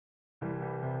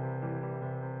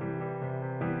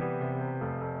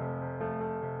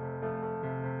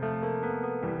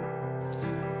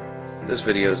This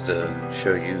video is to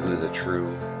show you who the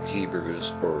true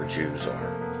Hebrews or Jews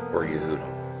are, or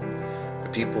Yehudim. The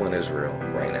people in Israel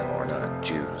right now are not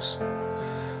Jews.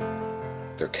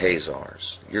 They're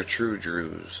Khazars. Your true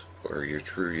Druze, or your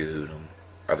true Yehudim,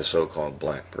 are the so-called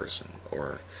black person,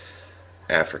 or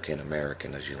African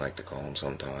American, as you like to call them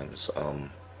sometimes.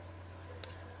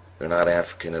 They're not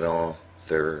African at all.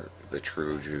 They're the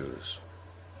true Jews.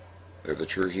 They're the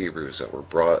true Hebrews that were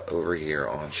brought over here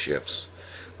on ships,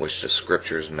 which the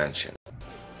scriptures mention.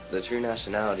 The true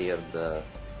nationality of the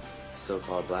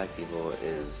so-called black people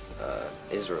is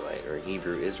Israelite, or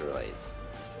Hebrew Israelites.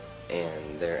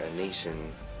 And they're a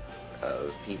nation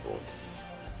of people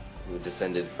who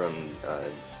descended from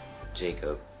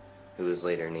Jacob, who was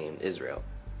later named Israel,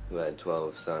 who had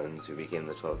 12 sons, who became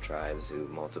the 12 tribes, who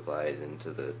multiplied into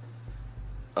the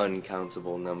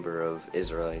uncountable number of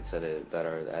Israelites that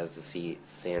are as the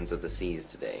sands of the seas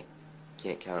today.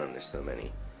 Can't count them, there's so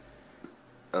many.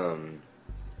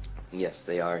 Yes,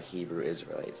 they are Hebrew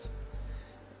Israelites.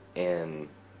 And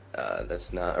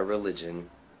that's not a religion,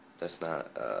 that's not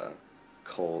a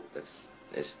cult,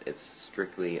 it's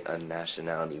strictly a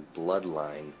nationality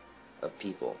bloodline of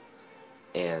people.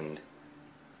 And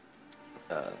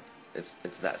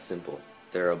it's that simple.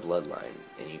 They're a bloodline,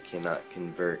 and you cannot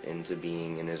convert into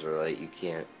being an Israelite. You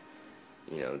can't,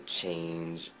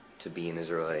 change to be an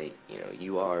Israelite.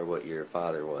 You are what your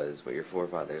father was, what your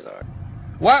forefathers are.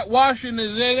 Whitewashing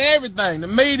is in everything. The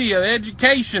media, the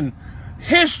education,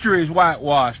 history is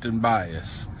whitewashed and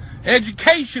biased.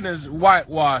 Education is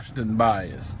whitewashed and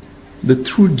biased. The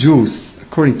true Jews,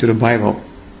 according to the Bible,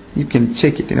 you can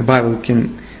check it in the Bible, you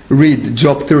can read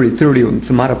Job 30:30 and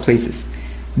some other places.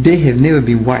 They have never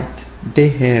been white. They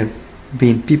have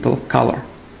been people of color.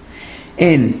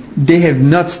 And they have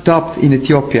not stopped in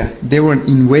Ethiopia. They were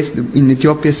in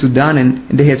Ethiopia, Sudan, and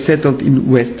they have settled in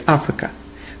West Africa.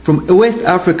 From West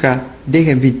Africa, they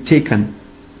have been taken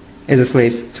as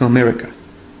slaves to America.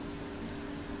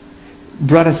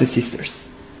 Brothers and sisters,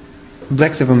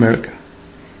 blacks of America,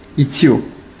 it's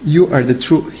you. You are the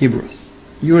true Hebrews.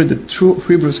 You are the true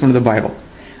Hebrews from the Bible.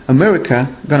 America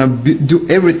gonna do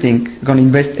everything, gonna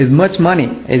invest as much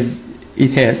money as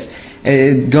it has,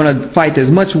 gonna fight as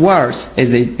much wars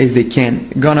as they can,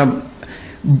 gonna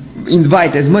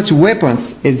invite as much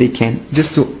weapons as they can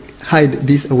just to hide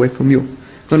this away from you.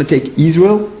 Gonna take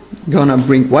Israel, gonna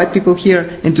bring white people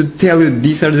here and to tell you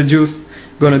these are the Jews,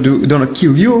 gonna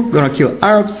kill you, gonna kill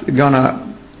Arabs, gonna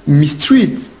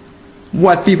mistreat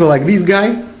white people like this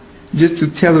guy just to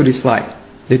tell you this lie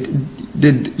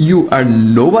that you are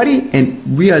nobody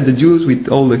and we are the Jews with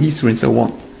all the history and so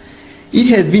on. It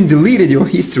has been deleted, your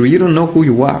history. You don't know who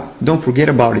you are. Don't forget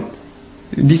about it.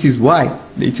 This is why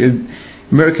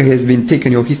America has been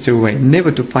taking your history away,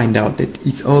 never to find out that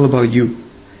it's all about you.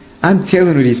 I'm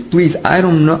telling you this, please. I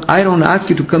don't ask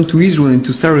you to come to Israel and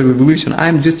to start a revolution.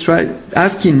 I'm just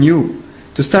asking you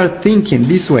to start thinking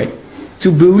this way,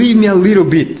 to believe me a little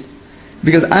bit,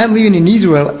 because I'm living in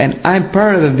Israel and I'm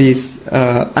part of this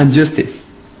injustice.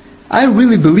 I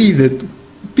really believe that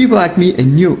people like me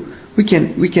and you, we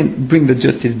can bring the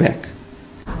justice back.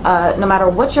 No matter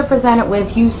what you're presented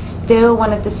with, you still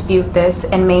want to dispute this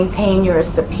and maintain your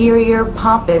superior,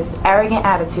 pompous, arrogant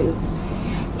attitudes.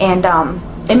 And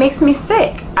it makes me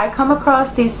sick. I come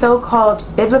across these so-called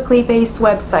biblically based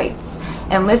websites,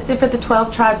 and listed for the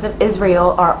 12 tribes of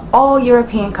Israel are all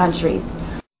European countries.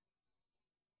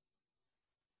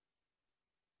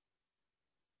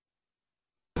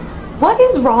 What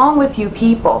is wrong with you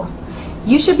people?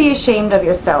 You should be ashamed of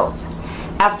yourselves.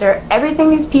 After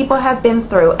everything these people have been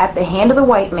through at the hand of the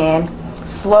white man,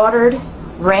 slaughtered,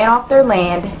 ran off their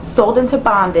land, sold into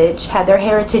bondage, had their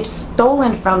heritage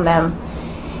stolen from them,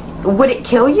 would it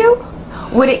kill you?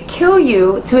 Would it kill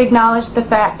you to acknowledge the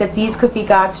fact that these could be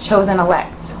God's chosen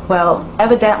elect? Well,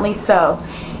 evidently so.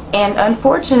 And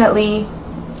unfortunately,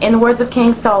 in the words of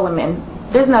King Solomon,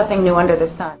 there's nothing new under the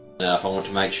sun. I want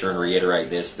to make sure and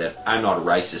reiterate this, that I'm not a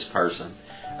racist person.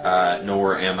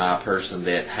 Nor am I a person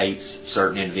that hates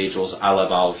certain individuals. I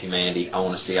love all of humanity. I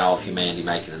want to see all of humanity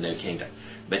making a new kingdom.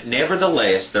 But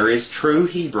nevertheless, there is true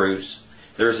Hebrews.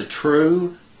 There is a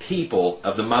true people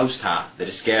of the Most High that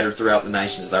is scattered throughout the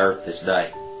nations of the earth this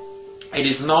day. It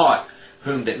is not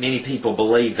whom that many people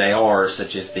believe they are,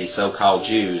 such as the so-called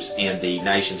Jews in the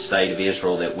nation-state of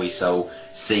Israel that we so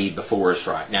see before us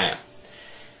right now.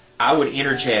 I would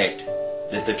interject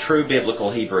that the true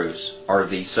biblical Hebrews are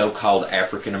the so-called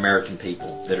African American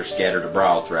people that are scattered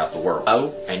abroad throughout the world.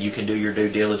 Oh, and you can do your due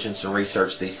diligence and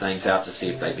research these things out to see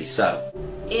if they be so.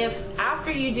 If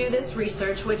after you do this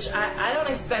research, which I don't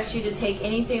expect you to take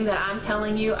anything that I'm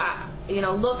telling you, You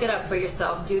know, look it up for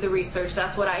yourself, do the research.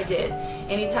 That's what I did.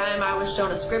 Anytime I was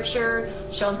shown a scripture,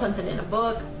 shown something in a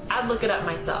book, I'd look it up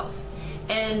myself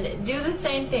and do the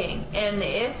same thing. And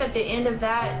if at the end of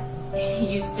that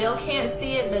you still can't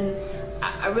see it, then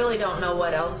I really don't know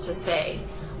what else to say.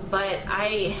 But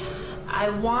I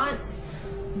want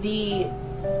the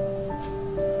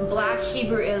Black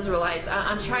Hebrew Israelites,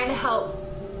 I'm trying to help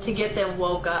to get them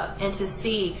woke up and to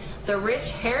see the rich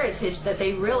heritage that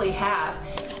they really have.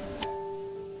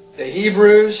 The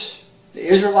Hebrews, the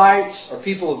Israelites, are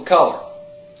people of color.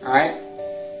 Alright?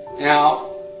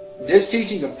 Now, this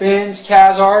teaching offends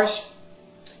Khazars.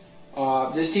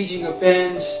 This teaching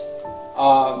offends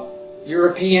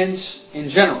Europeans in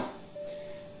general.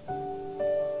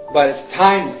 But it's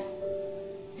timely.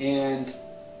 And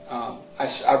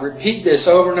I repeat this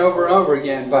over and over and over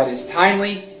again, but it's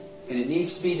timely, and it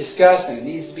needs to be discussed, and it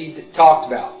needs to be talked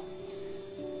about.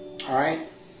 Alright?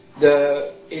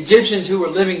 The Egyptians who are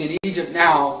living in Egypt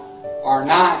now are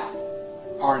not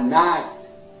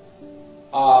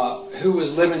who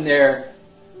was living there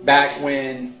back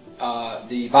when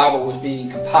the Bible was being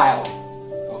compiled.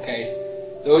 Okay?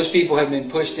 Those people have been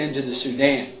pushed into the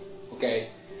Sudan. Okay?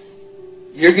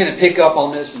 You're going to pick up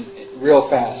on this real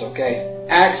fast. Okay?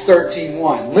 Acts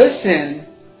 13:1. Listen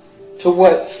to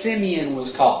what Simeon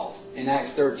was called in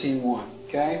Acts 13:1.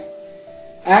 Okay?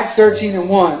 Acts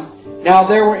 13:1. Now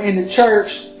there were in the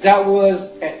church that was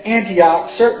at Antioch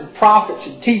certain prophets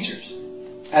and teachers,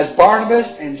 as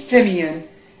Barnabas and Simeon,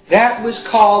 that was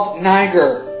called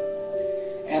Niger,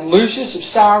 and Lucius of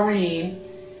Cyrene,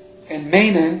 and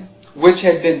Manaen, which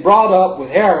had been brought up with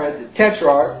Herod the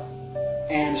Tetrarch,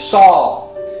 and Saul.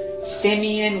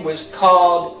 Simeon was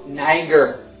called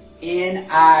Niger,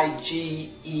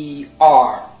 Niger.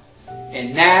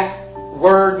 And that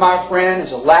word, my friend,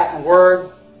 is a Latin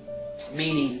word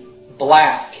meaning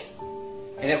black.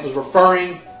 And it was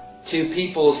referring to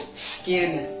people's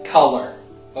skin color.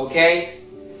 Okay?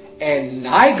 And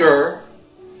Niger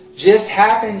just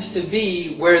happens to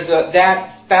be where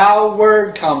that foul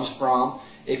word comes from,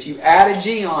 if you add a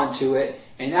G onto it,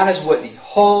 and that is what the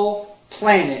whole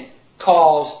planet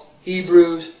calls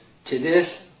Hebrews to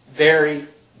this very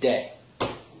day.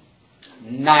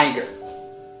 Niger.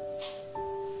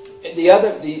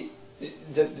 The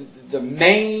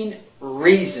main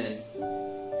reason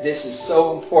this is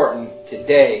so important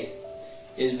today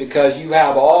is because you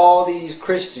have all these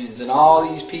Christians and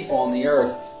all these people on the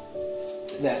earth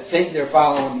that think they're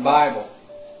following the Bible,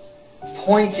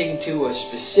 pointing to a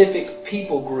specific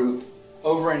people group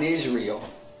over in Israel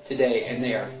today, and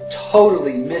they are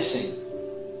totally missing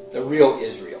the real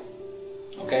Israel.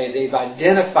 Okay, they've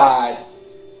identified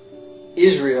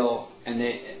Israel, and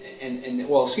they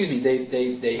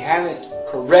haven't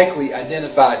correctly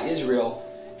identified Israel,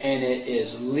 and it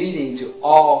is leading to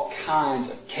all kinds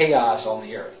of chaos on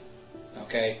the earth.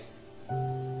 Okay?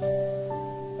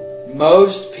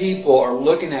 Most people are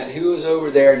looking at who is over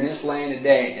there in this land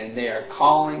today, and they are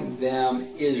calling them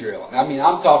Israel. I mean,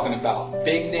 I'm talking about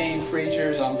big name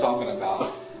preachers. I'm talking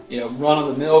about,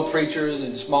 run-of-the-mill preachers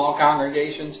in small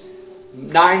congregations.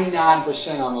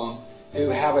 99% of them who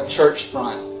have a church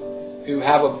front, who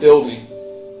have a building,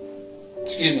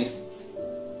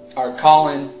 are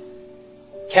calling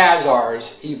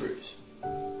Khazars Hebrews.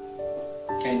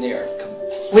 And they are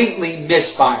completely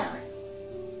misfiring.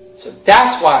 So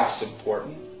that's why it's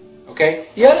important. Okay?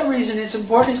 The other reason it's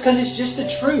important is because it's just the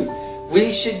truth.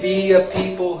 We should be a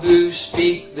people who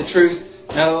speak the truth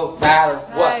no matter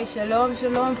what. Hi, shalom,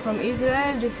 shalom from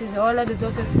Israel. This is Ola, the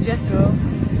daughter of Jethro.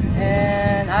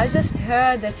 And I just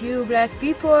heard that you black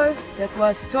people that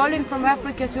was stolen from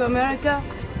Africa to America,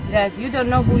 that you don't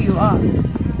know who you are.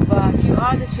 But you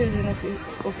are the children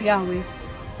of Yahweh,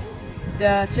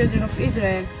 the children of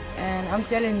Israel. And I'm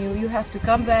telling you, you have to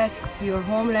come back to your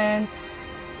homeland,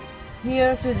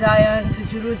 here to Zion, to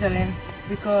Jerusalem,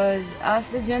 because us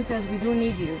the Gentiles, we do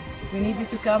need you. We need you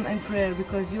to come and pray,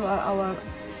 because you are our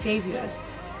saviors.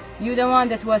 You're the one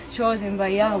that was chosen by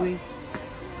Yahweh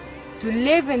to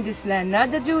live in this land,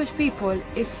 not the Jewish people,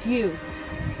 it's you.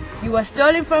 You were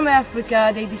stolen from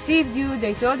Africa, they deceived you,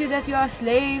 they told you that you are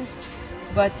slaves,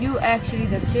 but you actually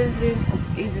the children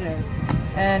of Israel.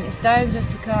 And it's time just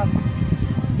to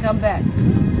come back.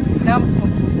 Come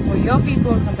for your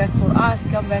people, come back for us,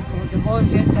 come back for the whole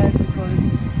Gentiles, because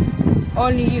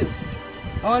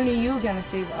only you gonna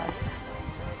save us.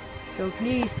 So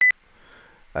please.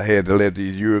 I had to let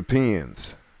these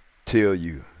Europeans tell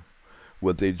you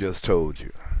what they just told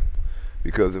you.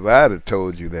 Because if I had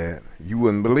told you that, you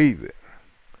wouldn't believe it.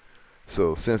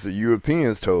 So since the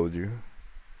Europeans told you,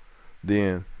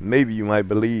 then maybe you might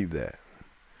believe that.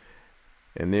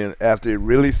 And then after it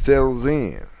really settles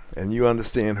in and you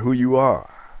understand who you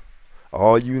are,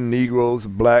 all you Negroes,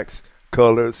 blacks,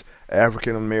 colors,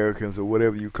 African Americans, or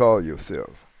whatever you call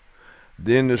yourself,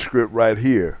 then the script right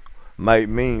here might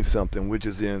mean something, which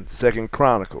is in 2nd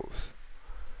Chronicles.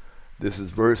 This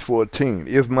is verse 14.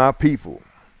 If my people,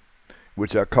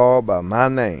 which are called by my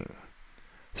name,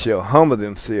 shall humble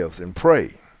themselves and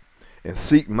pray and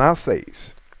seek my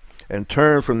face and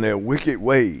turn from their wicked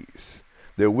ways.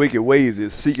 Their wicked ways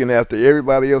is seeking after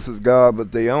everybody else's God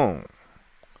but their own.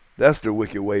 That's the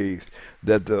wicked ways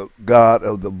that the God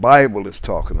of the Bible is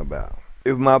talking about.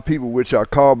 If my people, which are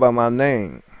called by my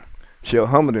name, shall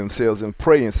humble themselves and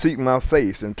pray and seek my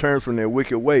face and turn from their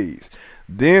wicked ways,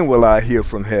 then will I hear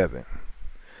from heaven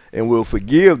and will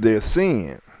forgive their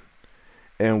sin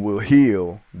and will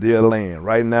heal their land.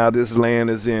 Right now this land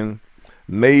is in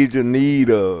major need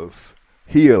of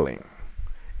healing,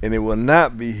 and it will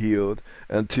not be healed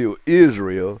until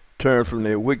Israel turn from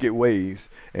their wicked ways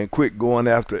and quit going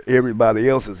after everybody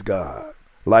else's God,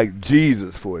 like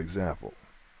Jesus, for example.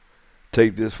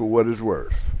 Take this for what it's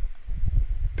worth.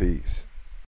 Peace.